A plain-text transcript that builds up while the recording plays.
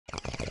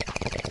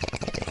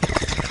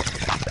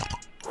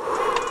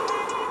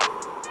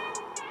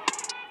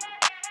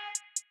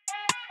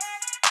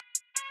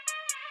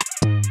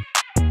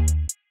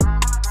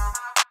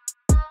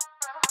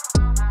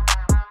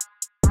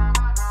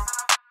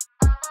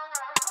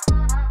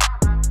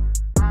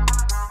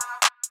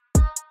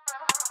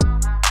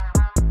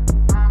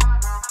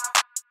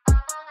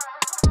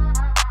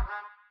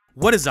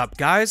What is up,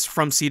 guys?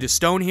 From Seed to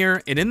Stone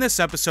here, and in this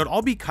episode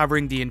I'll be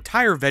covering the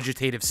entire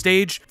vegetative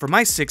stage for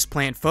my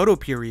 6-plant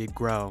photoperiod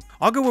grow.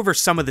 I'll go over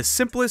some of the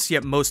simplest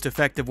yet most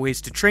effective ways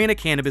to train a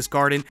cannabis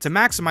garden to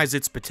maximize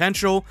its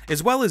potential,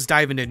 as well as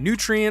dive into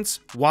nutrients,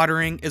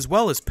 watering, as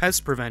well as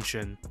pest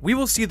prevention. We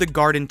will see the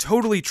garden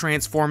totally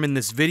transform in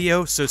this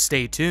video, so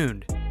stay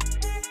tuned.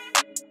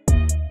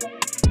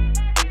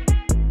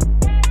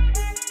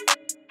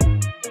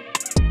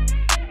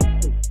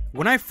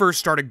 When I first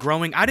started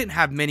growing, I didn't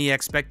have many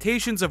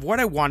expectations of what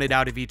I wanted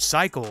out of each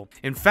cycle.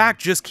 In fact,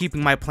 just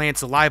keeping my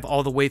plants alive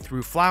all the way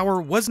through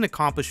flower was an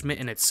accomplishment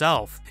in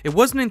itself. It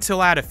wasn't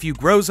until I had a few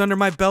grows under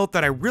my belt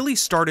that I really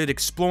started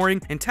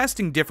exploring and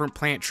testing different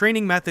plant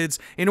training methods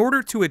in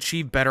order to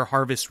achieve better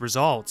harvest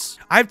results.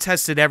 I've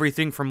tested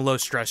everything from low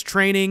stress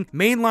training,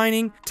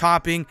 mainlining,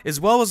 topping,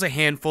 as well as a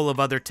handful of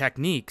other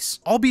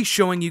techniques. I'll be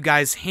showing you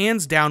guys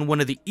hands down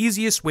one of the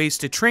easiest ways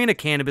to train a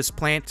cannabis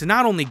plant to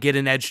not only get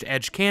an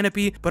edge-to-edge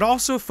canopy, but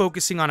also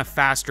focusing on a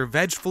faster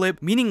veg flip,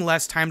 meaning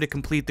less time to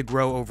complete the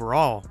grow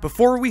overall.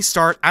 Before we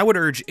start, I would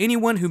urge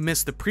anyone who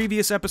missed the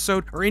previous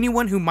episode or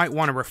anyone who might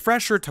want a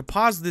refresher to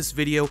pause this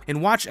video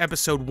and watch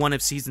episode 1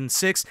 of season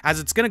 6, as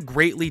it's going to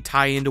greatly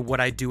tie into what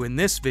I do in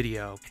this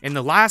video. In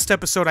the last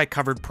episode I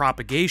covered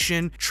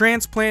propagation,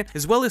 transplant,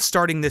 as well as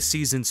starting this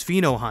season's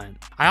pheno hunt.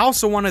 I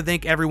also want to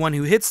thank everyone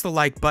who hits the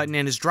like button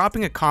and is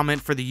dropping a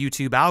comment for the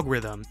YouTube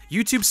algorithm.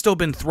 YouTube's still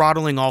been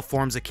throttling all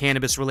forms of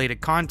cannabis related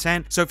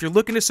content, so if you're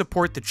looking to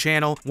support the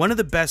channel, one of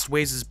the best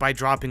ways is by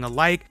dropping a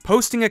like,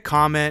 posting a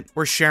comment,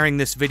 or sharing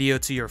this video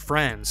to your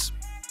friends.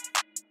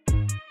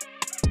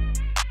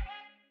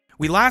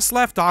 We last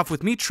left off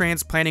with me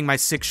transplanting my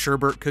 6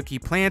 sherbet cookie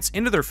plants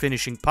into their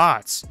finishing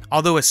pots.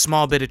 Although a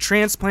small bit of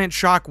transplant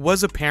shock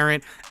was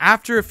apparent,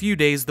 after a few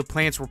days the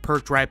plants were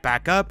perked right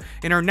back up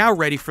and are now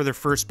ready for their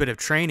first bit of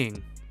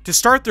training. To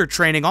start their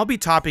training, I'll be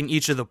topping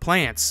each of the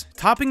plants.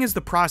 Topping is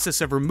the process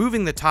of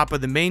removing the top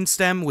of the main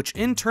stem, which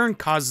in turn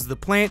causes the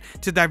plant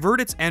to divert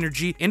its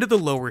energy into the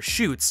lower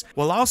shoots,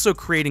 while also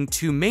creating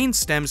 2 main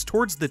stems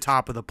towards the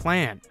top of the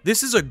plant.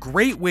 This is a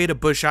great way to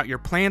bush out your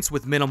plants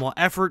with minimal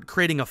effort,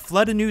 creating a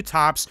flood of new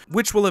tops,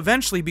 which will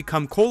eventually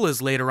become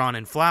colas later on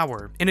in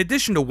flower. In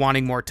addition to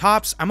wanting more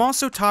tops, I'm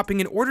also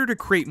topping in order to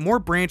create more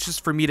branches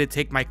for me to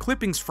take my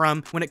clippings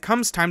from when it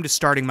comes time to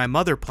starting my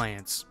mother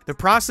plants. The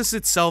process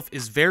itself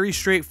is very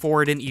straightforward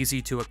and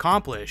easy to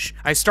accomplish.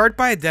 I start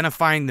by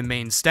identifying the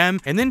main stem,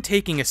 and then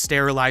taking a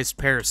sterilized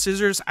pair of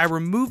scissors, I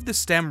remove the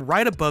stem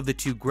right above the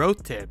 2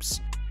 growth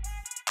tips.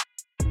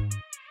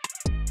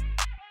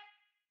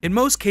 In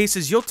most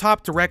cases, you'll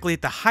top directly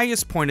at the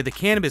highest point of the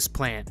cannabis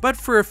plant, but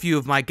for a few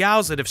of my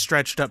gals that have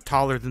stretched up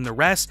taller than the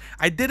rest,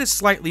 I did a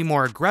slightly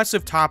more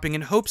aggressive topping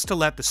in hopes to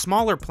let the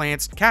smaller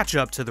plants catch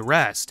up to the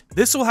rest.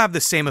 This will have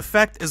the same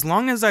effect as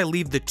long as I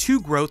leave the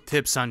 2 growth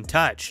tips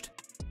untouched.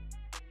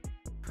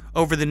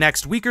 Over the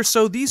next week or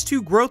so, these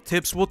 2 growth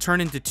tips will turn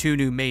into 2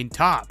 new main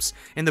tops,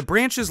 and the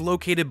branches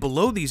located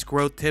below these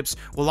growth tips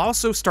will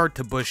also start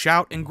to bush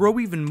out and grow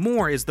even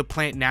more as the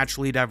plant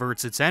naturally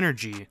diverts its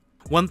energy.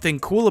 One thing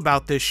cool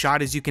about this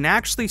shot is you can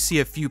actually see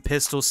a few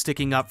pistils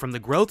sticking up from the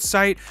growth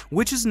site,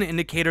 which is an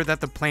indicator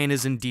that the plant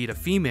is indeed a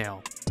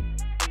female.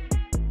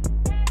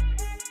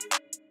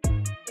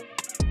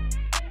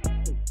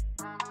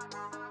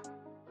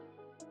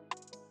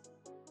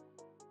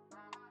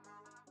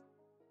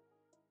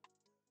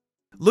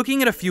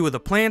 Looking at a few of the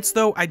plants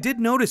though, I did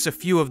notice a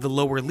few of the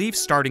lower leaves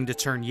starting to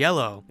turn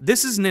yellow.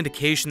 This is an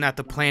indication that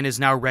the plant is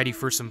now ready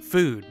for some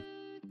food.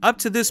 Up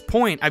to this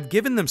point, I've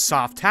given them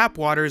soft tap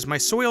water as my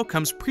soil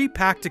comes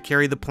pre-packed to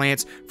carry the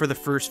plants for the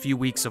first few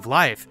weeks of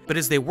life, but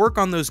as they work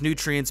on those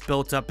nutrients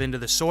built up into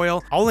the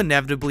soil, I'll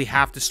inevitably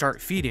have to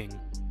start feeding.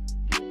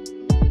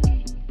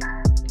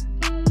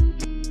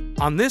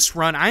 On this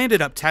run, I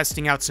ended up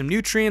testing out some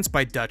nutrients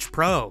by Dutch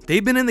Pro.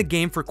 They've been in the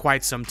game for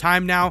quite some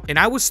time now, and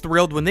I was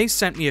thrilled when they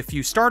sent me a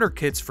few starter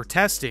kits for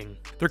testing.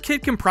 Their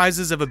kit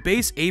comprises of a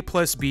base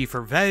A+B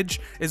for veg,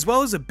 as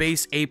well as a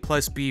base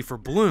A+B for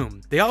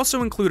bloom. They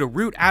also include a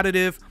root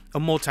additive, a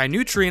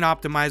multi-nutrient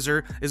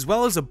optimizer, as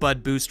well as a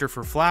bud booster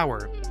for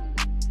flower.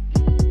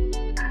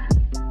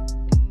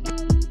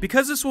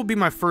 Because this will be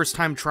my first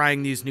time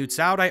trying these newts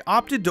out, I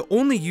opted to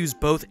only use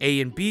both A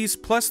and B's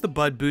plus the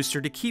bud booster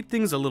to keep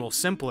things a little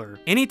simpler.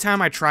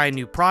 Anytime I try a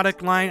new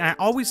product line, I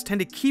always tend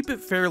to keep it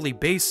fairly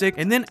basic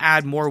and then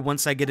add more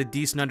once I get a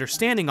decent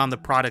understanding on the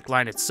product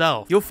line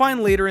itself. You'll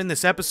find later in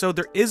this episode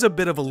there is a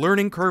bit of a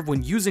learning curve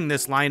when using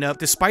this lineup,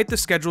 despite the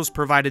schedules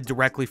provided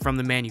directly from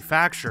the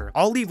manufacturer.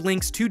 I'll leave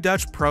links to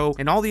Dutch Pro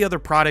and all the other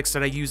products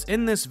that I use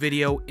in this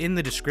video in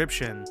the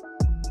description.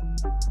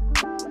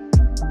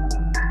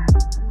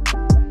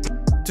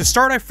 To To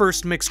start, I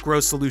first mixed Grow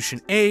Solution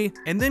A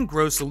and then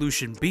Grow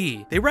Solution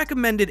B. They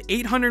recommended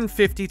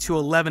 850 to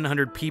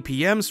 1100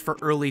 ppms for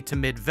early to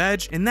mid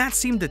veg, and that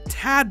seemed a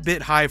tad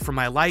bit high for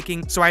my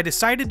liking, so I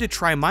decided to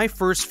try my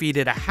first feed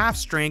at a half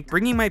strength,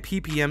 bringing my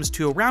ppms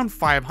to around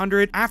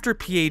 500 after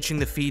pHing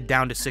the feed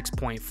down to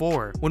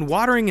 6.4. When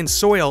watering in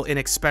soil, and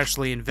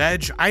especially in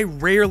veg, I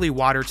rarely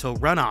water till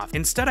runoff.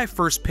 Instead, I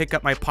first pick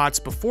up my pots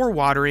before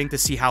watering to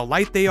see how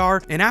light they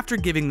are, and after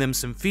giving them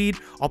some feed,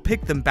 I'll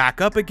pick them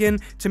back up again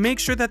to make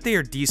sure that they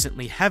are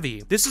decently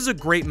heavy. This is a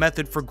great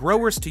method for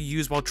growers to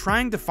use while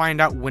trying to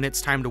find out when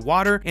it's time to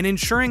water and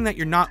ensuring that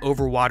you're not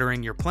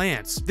overwatering your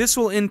plants. This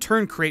will in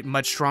turn create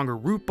much stronger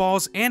root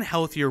balls and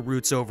healthier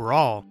roots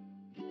overall.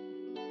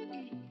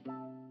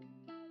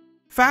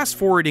 Fast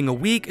forwarding a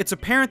week, it's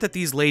apparent that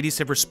these ladies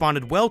have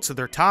responded well to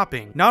their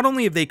topping. Not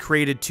only have they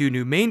created 2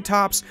 new main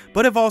tops,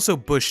 but have also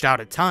bushed out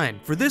a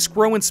ton. For this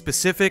grow in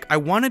specific, I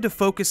wanted to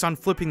focus on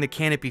flipping the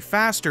canopy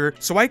faster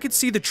so I could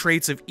see the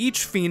traits of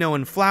each pheno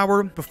and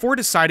flower before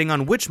deciding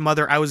on which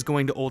mother I was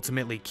going to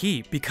ultimately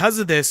keep. Because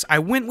of this, I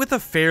went with a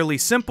fairly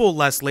simple,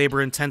 less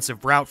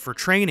labor-intensive route for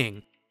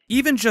training.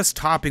 Even just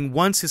topping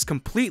once has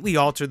completely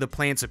altered the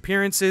plant's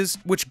appearances,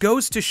 which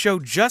goes to show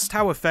just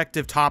how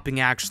effective topping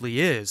actually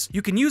is.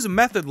 You can use a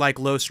method like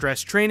low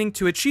stress training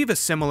to achieve a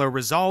similar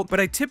result, but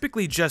I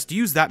typically just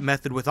use that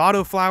method with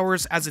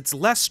autoflowers as it's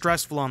less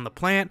stressful on the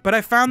plant, but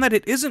I found that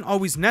it isn't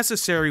always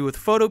necessary with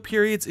photo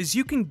periods, as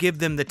you can give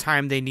them the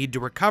time they need to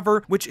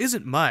recover, which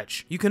isn't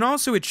much. You can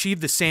also achieve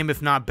the same if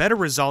not better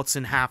results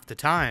in half the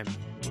time.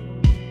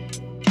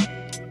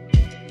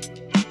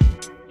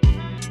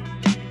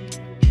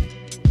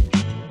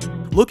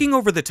 Looking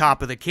over the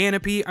top of the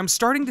canopy, I'm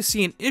starting to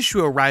see an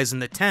issue arise in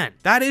the tent.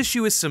 That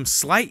issue is some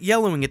slight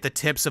yellowing at the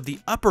tips of the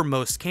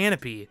uppermost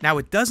canopy. Now,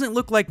 it doesn't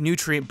look like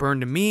nutrient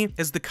burn to me,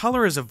 as the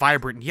color is a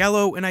vibrant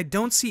yellow and I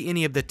don't see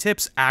any of the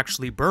tips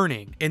actually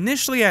burning.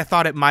 Initially, I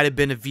thought it might have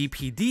been a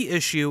VPD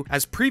issue,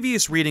 as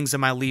previous readings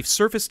of my leaf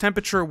surface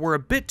temperature were a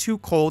bit too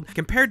cold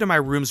compared to my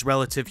room's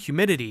relative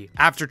humidity.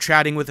 After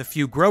chatting with a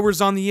few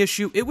growers on the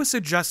issue, it was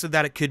suggested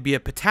that it could be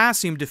a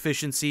potassium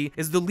deficiency,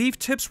 as the leaf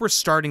tips were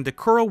starting to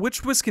curl,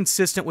 which was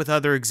consistent with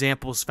other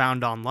examples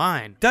found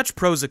online. Dutch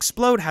Pro's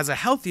Explode has a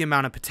healthy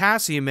amount of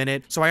potassium in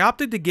it, so I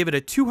opted to give it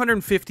a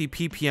 250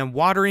 ppm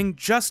watering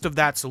just of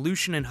that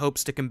solution in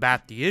hopes to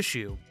combat the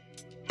issue.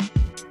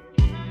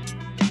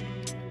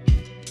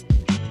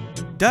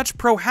 Dutch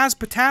Pro has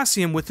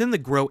potassium within the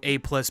Grow A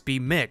plus B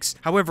mix.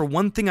 However,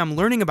 one thing I'm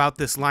learning about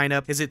this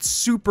lineup is it's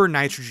super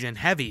nitrogen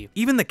heavy.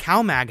 Even the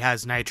CalMag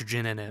has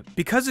nitrogen in it.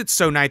 Because it's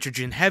so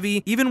nitrogen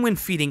heavy, even when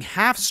feeding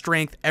half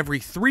strength every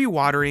 3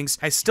 waterings,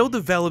 I still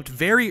developed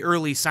very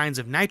early signs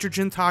of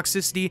nitrogen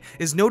toxicity,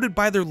 as noted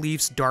by their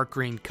leaf's dark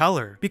green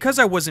color. Because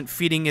I wasn't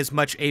feeding as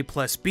much A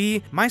plus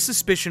B, my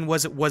suspicion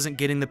was it wasn't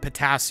getting the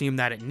potassium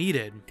that it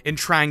needed. In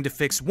trying to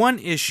fix one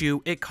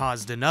issue, it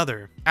caused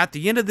another. At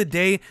the end of the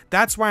day,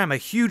 that's why I'm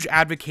a huge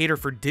advocator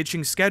for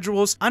ditching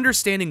schedules,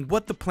 understanding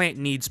what the plant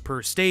needs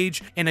per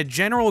stage, and a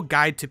general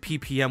guide to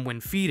PPM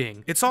when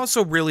feeding. It's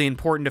also really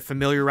important to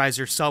familiarize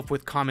yourself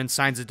with common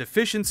signs of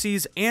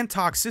deficiencies and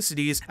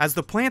toxicities, as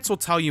the plants will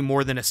tell you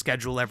more than a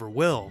schedule ever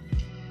will.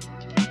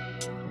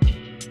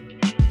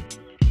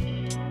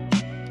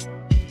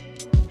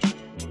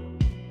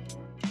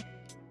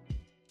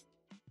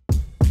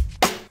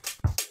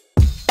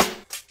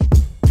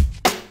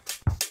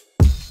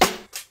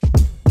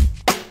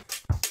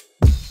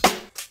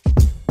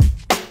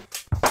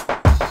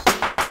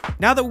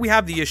 Now that we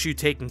have the issue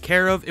taken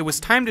care of, it was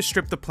time to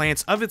strip the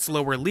plants of its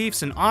lower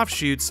leaves and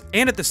offshoots,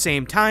 and at the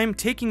same time,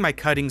 taking my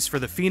cuttings for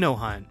the pheno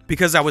hunt.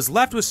 Because I was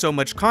left with so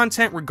much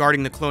content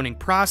regarding the cloning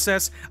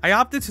process, I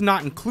opted to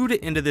not include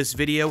it into this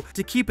video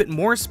to keep it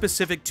more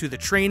specific to the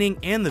training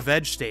and the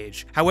veg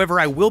stage. However,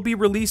 I will be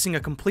releasing a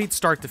complete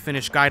start to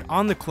finish guide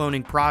on the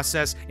cloning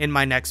process in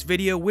my next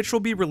video, which will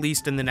be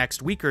released in the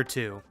next week or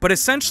two. But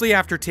essentially,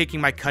 after taking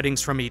my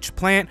cuttings from each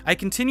plant, I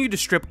continue to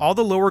strip all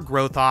the lower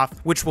growth off,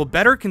 which will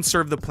better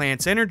conserve the plant's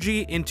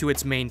energy into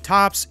its main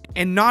tops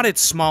and not its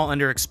small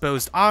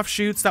underexposed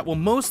offshoots that will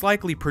most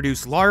likely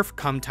produce larvae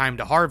come time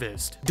to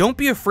harvest. Don't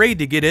be afraid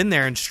to get in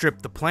there and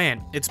strip the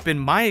plant. It's been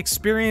my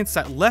experience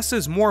that less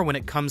is more when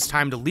it comes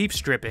time to leaf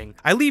stripping.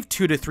 I leave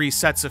 2 to 3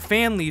 sets of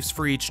fan leaves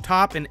for each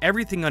top, and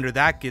everything under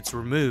that gets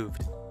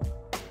removed.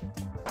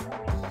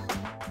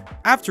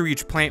 After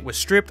each plant was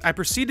stripped, I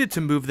proceeded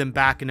to move them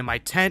back into my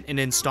tent and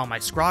install my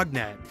Scrog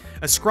Net.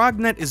 A Scrog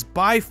Net is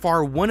by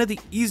far one of the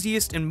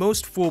easiest and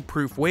most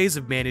foolproof ways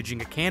of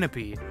managing a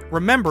canopy.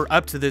 Remember,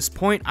 up to this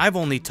point, I've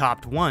only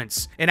topped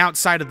once, and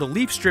outside of the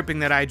leaf stripping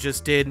that I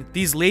just did,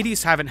 these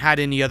ladies haven't had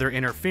any other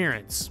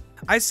interference.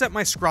 I set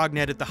my Scrog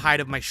Net at the height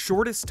of my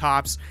shortest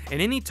tops,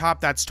 and any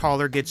top that's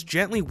taller gets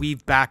gently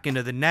weaved back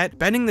into the net,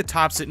 bending the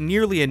tops at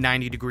nearly a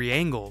 90-degree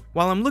angle.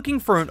 While I'm looking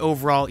for an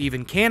overall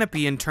even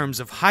canopy in terms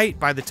of height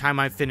by the time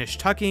I finish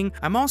tucking,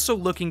 I'm also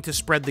looking to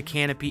spread the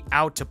canopy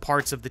out to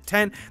parts of the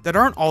tent that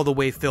aren't all the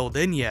way filled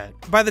in yet.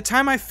 By the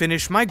time I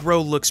finish, my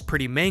grow looks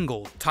pretty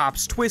mangled,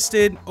 tops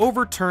twisted,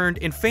 overturned,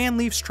 and fan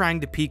leaves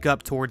trying to peek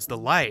up towards the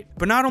light.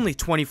 But not only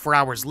 24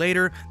 hours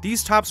later,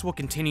 these tops will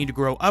continue to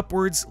grow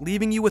upwards,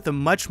 leaving you with a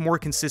much more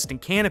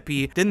consistent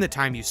canopy than the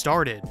time you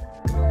started.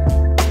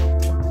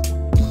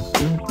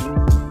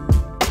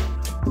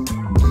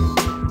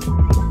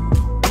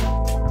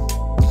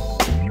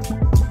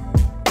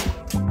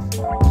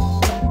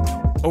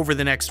 Over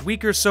the next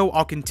week or so,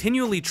 I'll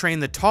continually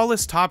train the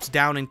tallest tops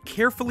down and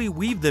carefully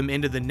weave them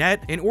into the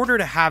net in order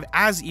to have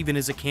as even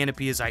as a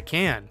canopy as I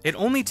can. It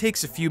only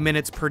takes a few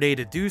minutes per day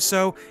to do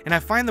so, and I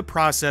find the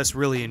process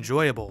really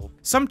enjoyable.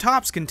 Some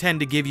tops can tend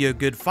to give you a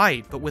good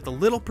fight, but with a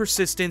little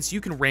persistence,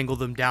 you can wrangle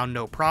them down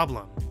no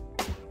problem.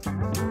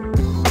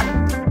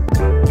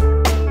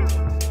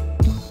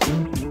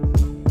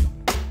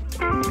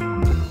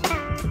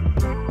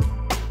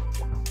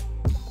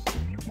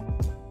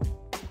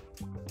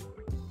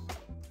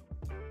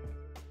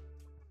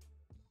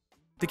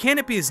 The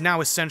canopy is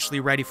now essentially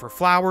ready for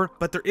flower,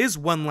 but there is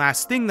one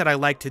last thing that I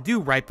like to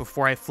do right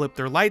before I flip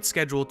their light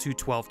schedule to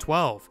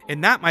 12-12,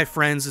 and that, my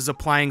friends, is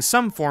applying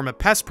some form of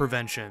pest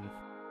prevention.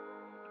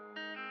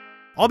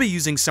 I'll be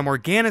using some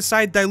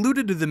organocide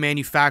diluted to the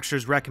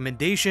manufacturer's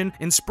recommendation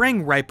and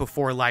spraying right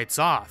before lights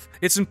off.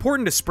 It's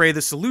important to spray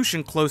the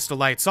solution close to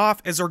lights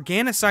off, as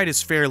organocide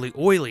is fairly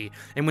oily,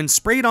 and when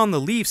sprayed on the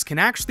leaves can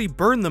actually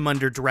burn them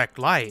under direct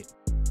light.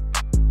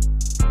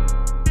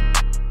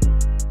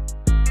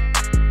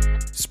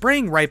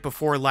 Spraying right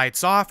before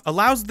lights off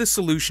allows the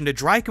solution to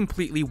dry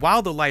completely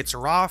while the lights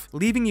are off,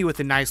 leaving you with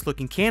a nice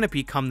looking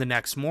canopy come the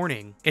next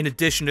morning. In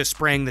addition to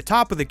spraying the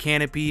top of the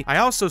canopy, I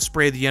also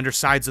spray the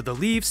undersides of the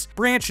leaves,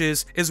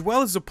 branches, as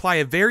well as apply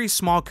a very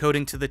small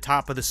coating to the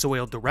top of the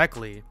soil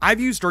directly. I've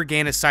used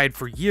organocide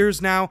for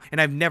years now, and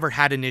I've never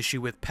had an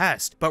issue with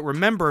pest, but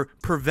remember,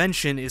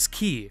 prevention is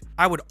key.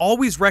 I would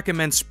always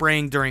recommend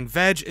spraying during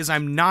veg, as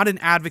I'm not an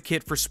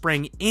advocate for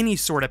spraying any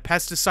sort of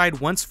pesticide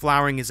once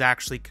flowering is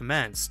actually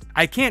commenced.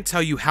 I can't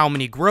tell you how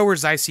many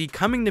growers I see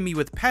coming to me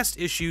with pest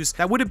issues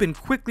that would have been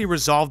quickly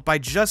resolved by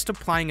just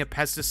applying a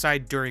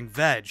pesticide during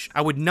veg.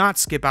 I would not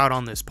skip out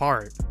on this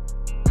part.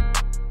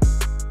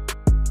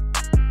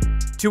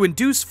 To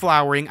induce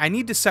flowering, I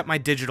need to set my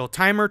digital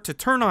timer to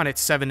turn on at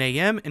 7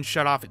 AM and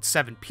shut off at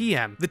 7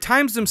 PM. The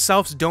times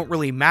themselves don't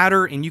really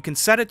matter, and you can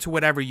set it to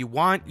whatever you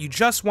want. You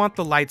just want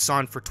the lights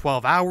on for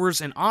 12 hours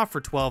and off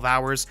for 12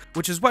 hours,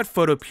 which is what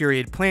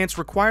photoperiod plants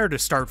require to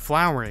start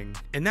flowering.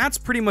 And that's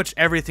pretty much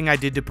everything I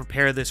did to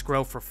prepare this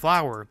grow for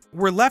flower.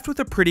 We're left with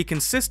a pretty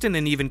consistent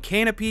and even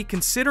canopy,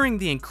 considering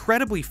the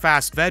incredibly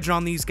fast veg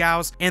on these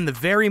gals and the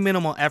very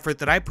minimal effort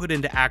that I put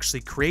into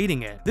actually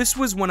creating it. This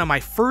was one of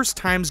my first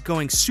times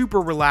going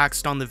super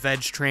relaxed on the veg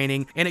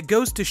training, and it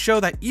goes to show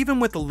that even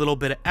with a little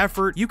bit of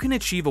effort, you can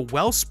achieve a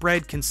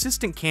well-spread,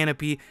 consistent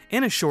canopy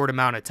in a short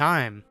amount of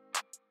time.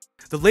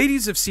 The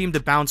ladies have seemed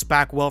to bounce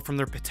back well from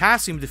their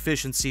potassium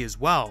deficiency as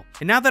well,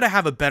 and now that I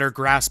have a better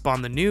grasp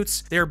on the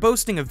newts, they are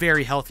boasting a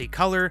very healthy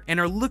color and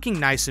are looking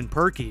nice and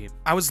perky.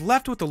 I was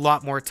left with a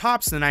lot more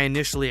tops than I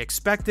initially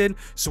expected,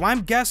 so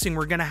I'm guessing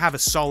we're gonna have a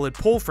solid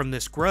pull from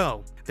this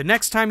grow. The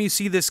next time you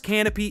see this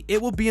canopy, it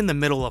will be in the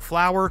middle of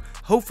flower,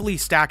 hopefully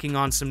stacking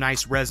on some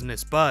nice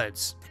resinous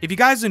buds. If you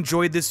guys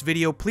enjoyed this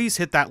video, please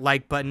hit that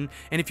like button,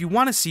 and if you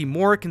want to see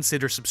more,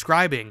 consider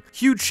subscribing.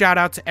 Huge shout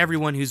out to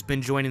everyone who's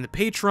been joining the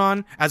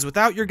Patreon, as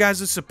without your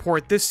guys'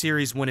 support, this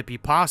series wouldn't be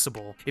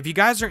possible. If you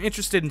guys are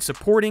interested in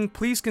supporting,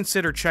 please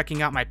consider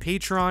checking out my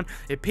Patreon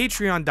at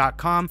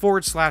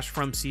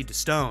patreon.com/from seed to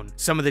stone.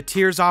 Some of the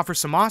tiers offer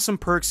some awesome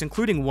perks,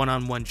 including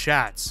one-on-one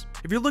chats.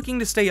 If you're looking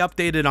to stay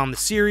updated on the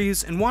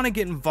series and want to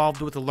get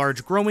involved with a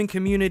large growing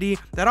community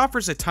that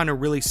offers a ton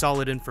of really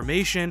solid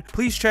information,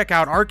 please check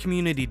out our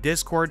community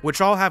Discord, which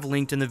I'll have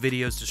linked in the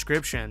video's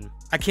description.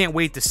 I can't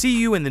wait to see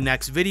you in the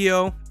next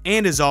video,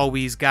 and as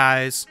always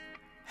guys,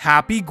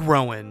 happy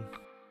growing!